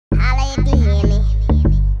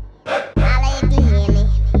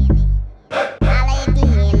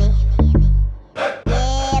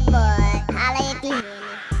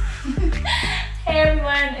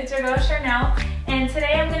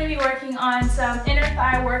some inner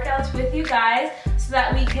thigh workouts with you guys so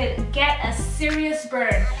that we could get a serious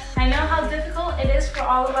burn. I know how difficult it is for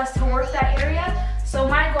all of us to work that area, so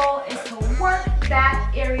my goal is to work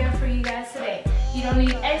that area for you guys today. You don't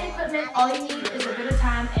need any equipment, all you need is a bit of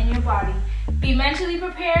time and your body. Be mentally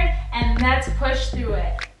prepared and let's push through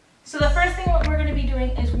it. So the first thing what we're gonna be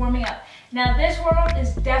doing is warming up. Now this warm up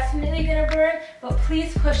is definitely gonna burn, but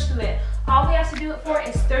please push through it. All we have to do it for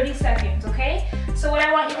is 30 seconds, okay? So what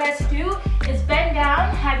I want you guys to do is bend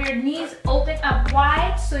down, have your knees open up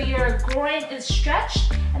wide so your groin is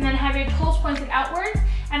stretched, and then have your toes pointed outwards.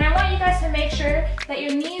 And I want you guys to make sure that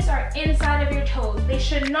your knees are inside of your toes. They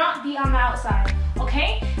should not be on the outside,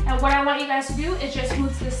 okay? And what I want you guys to do is just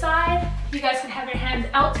move to the side. You guys can have your hands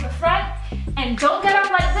out to the front, and don't get up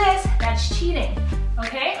like this, that's cheating,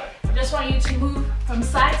 okay? I just want you to move from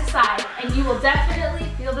side to side, and you will definitely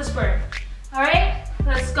feel this burn. All right,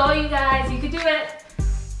 let's go, you guys. You can do it.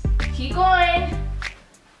 Keep going.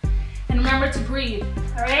 And remember to breathe,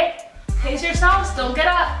 all right? Pace yourselves, don't get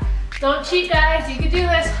up. Don't cheat, guys. You can do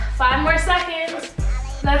this. 5 more seconds.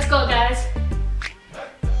 Let's go, guys.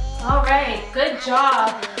 All right, good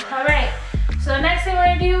job. All right, so the next thing we're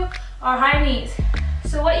gonna do are high knees.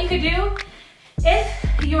 So what you could do, if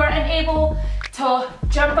you are unable to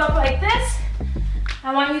jump up like this,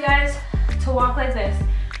 I want you guys to walk like this.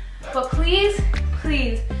 But please,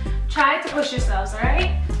 please, try to push yourselves, all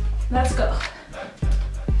right? Let's go.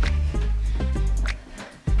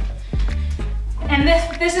 And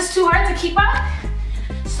if this is too hard to keep up,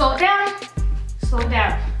 slow it down, slow it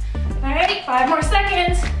down. All right, 5 more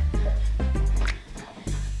seconds.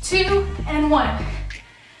 2 and 1.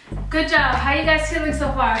 Good job. How you guys feeling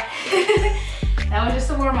so far? That was just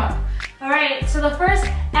a warm up. All right, so the first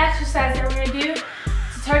exercise that we're gonna do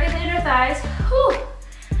to target the inner thighs, whew,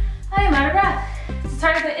 I am out of breath. To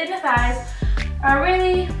target the inner thighs are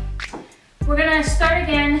really, we're gonna start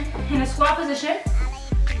again in a squat position,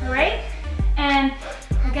 all right? And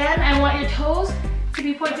again, I want your toes to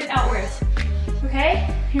be pointed outwards,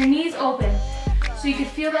 okay? Your knees open, so you can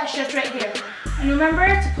feel that shift right here. And remember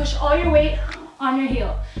to push all your weight on your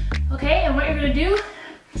heel, okay? And what you're gonna do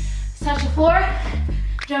is touch the floor,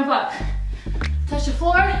 jump up. Touch the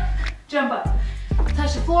floor, jump up.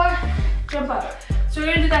 Touch the floor, jump up. So we're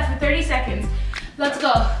gonna do that for 30 seconds. Let's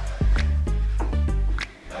go.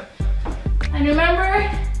 And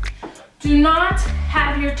remember, do not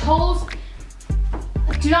have your toes,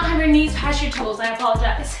 do not have your knees past your toes, I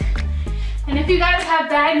apologize. And if you guys have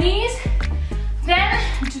bad knees, then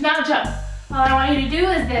do not jump. All I want you to do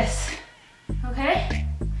is this, okay?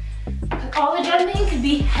 All the jumping could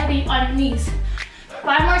be heavy on your knees.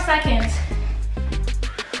 5 more seconds.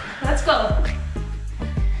 Let's go.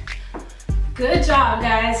 Good job,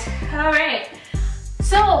 guys. All right.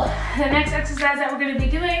 So the next exercise that we're gonna be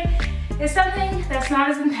doing is something that's not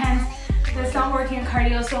as intense, that's not working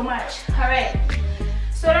cardio so much. All right.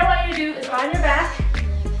 So what I want you to do is on your back.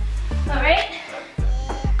 All right.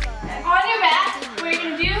 And on your back, what you're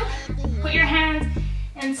gonna do, put your hands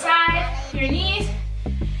inside your knees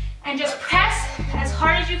and just press as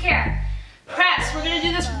hard as you can. Press. We're gonna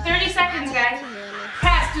do this for 30 seconds, guys.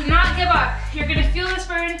 Press. Do not give up. You're gonna feel this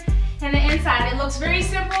burn in the inside. It looks very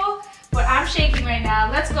simple, but I'm shaking right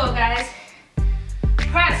now. Let's go, guys.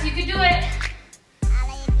 Press. You can do it.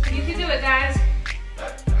 You can do it, guys.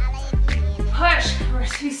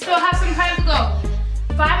 Push. We still have some time to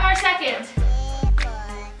go. 5 more seconds.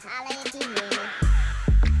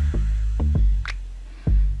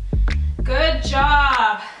 Good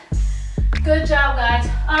job. Good job, guys.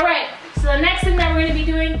 All right. So the next thing that we're gonna be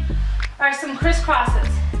doing are some crisscrosses.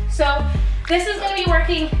 So this is gonna be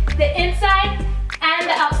working the inside and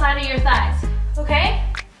the outside of your thighs, okay?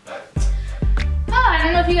 Oh, I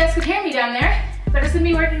don't know if you guys can hear me down there, but it's gonna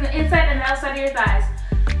be working the inside and the outside of your thighs.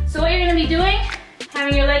 So what you're gonna be doing,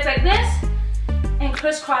 having your legs like this and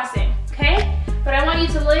crisscrossing, okay? But I want you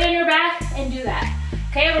to lay on your back and do that.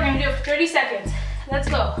 Okay, we're gonna do it for 30 seconds. Let's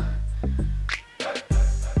go.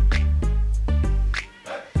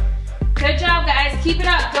 Good job, guys. Keep it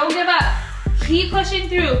up. Don't give up. Keep pushing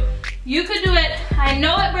through. You could do it. I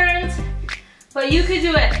know it burns, but you could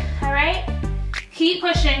do it, all right? Keep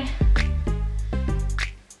pushing.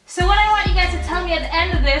 So what I want you guys to tell me at the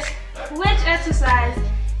end of this, which exercise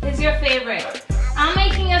is your favorite? I'm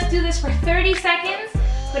making us do this for 30 seconds,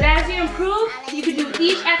 but as you improve, you could do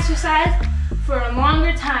each exercise for a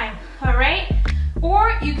longer time, all right?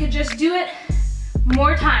 Or you could just do it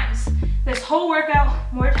more times. This whole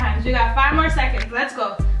workout more times. We got 5 more seconds. Let's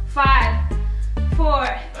go. 5,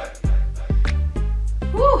 4.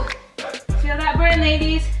 Woo. Feel that burn,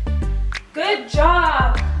 ladies. Good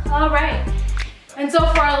job. All right. And so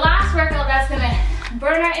for our last workout that's gonna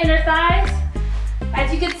burn our inner thighs.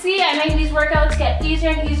 As you can see, I make these workouts get easier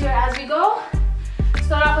and easier as we go.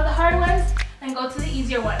 Start off with the hard ones and go to the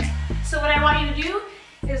easier ones. So what I want you to do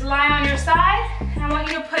is lie on your side, and I want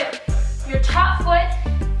you to put your top foot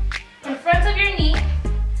in front of your knee.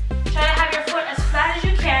 Try to have your foot as flat as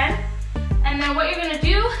you can. And then what you're gonna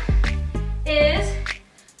do is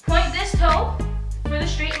point this toe for the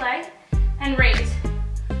straight leg and raise,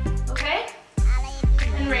 okay?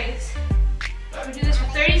 And raise. We do this for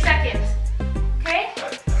 30 seconds, okay?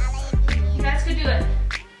 You guys could do it.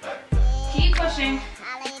 Keep pushing.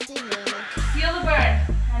 Feel the burn.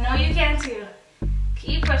 I know you can too.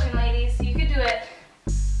 Keep pushing, ladies. You could do it.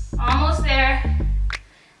 Almost there.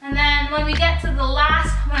 And then when we get to the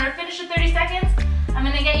last, when we're finished with 30 seconds, I'm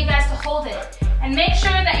gonna get you guys to hold it. And make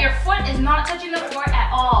sure that your foot is not touching the floor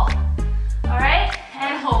at all. All right?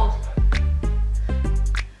 And hold.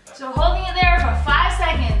 So holding it there for 5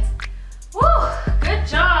 seconds. Woo, good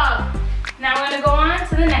job. Now we're gonna go on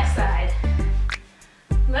to the next side.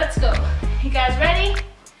 Let's go. You guys ready?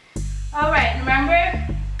 All right, remember,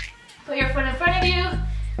 put your foot in front of you,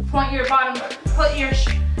 point your toe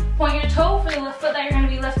for the foot that you're gonna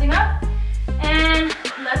be lifting up, and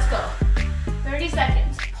let's go. 30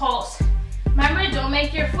 seconds, pulse. Remember, don't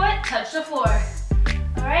make your foot touch the floor.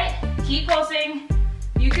 All right, keep pulsing.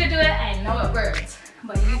 You could do it. I know it burns,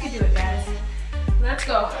 but you could do it, guys. Let's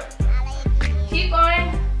go. Keep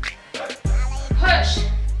going. Push.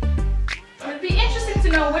 It'd be interesting to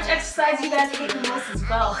know which exercise you guys hate the most as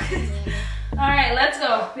well. All right, let's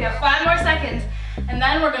go. We have 5 more seconds, and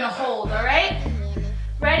then we're gonna hold, all right?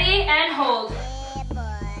 Ready, and hold.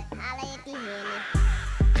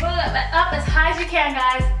 Pull it up as high as you can,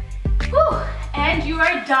 guys. Woo, and you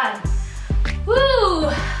are done. Woo,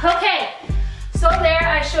 okay. So there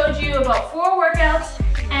I showed you about 4 workouts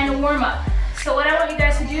and a warm-up. So what I want you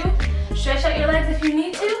guys to do, stretch out your legs if you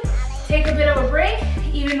need to, take a bit of a break,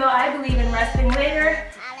 even though I believe in resting later.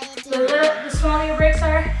 The smaller your breaks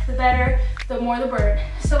are, the better, the more the burn.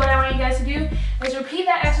 So what I want you guys to do is repeat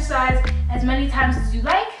that exercise as many times as you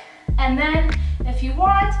like, and then if you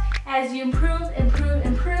want, as you improve,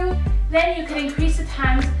 then you can increase the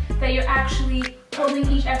times that you're actually holding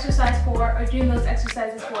each exercise for or doing those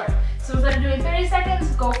exercises for. So instead of doing 30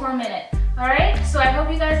 seconds, go for a minute. All right, so I hope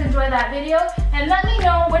you guys enjoyed that video, and let me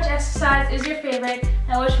know which exercise is your favorite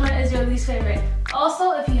and which one is your least favorite.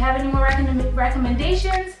 Also, if you have any more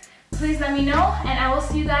recommendations, please let me know, and I will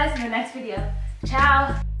see you guys in the next video.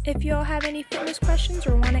 Ciao! If you all have any fitness questions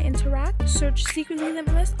or want to interact, search Secretly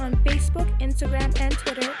Limitless on Facebook, Instagram, and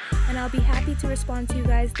Twitter, and I'll be happy to respond to you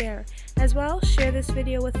guys there. As well, share this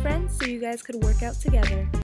video with friends so you guys could work out together.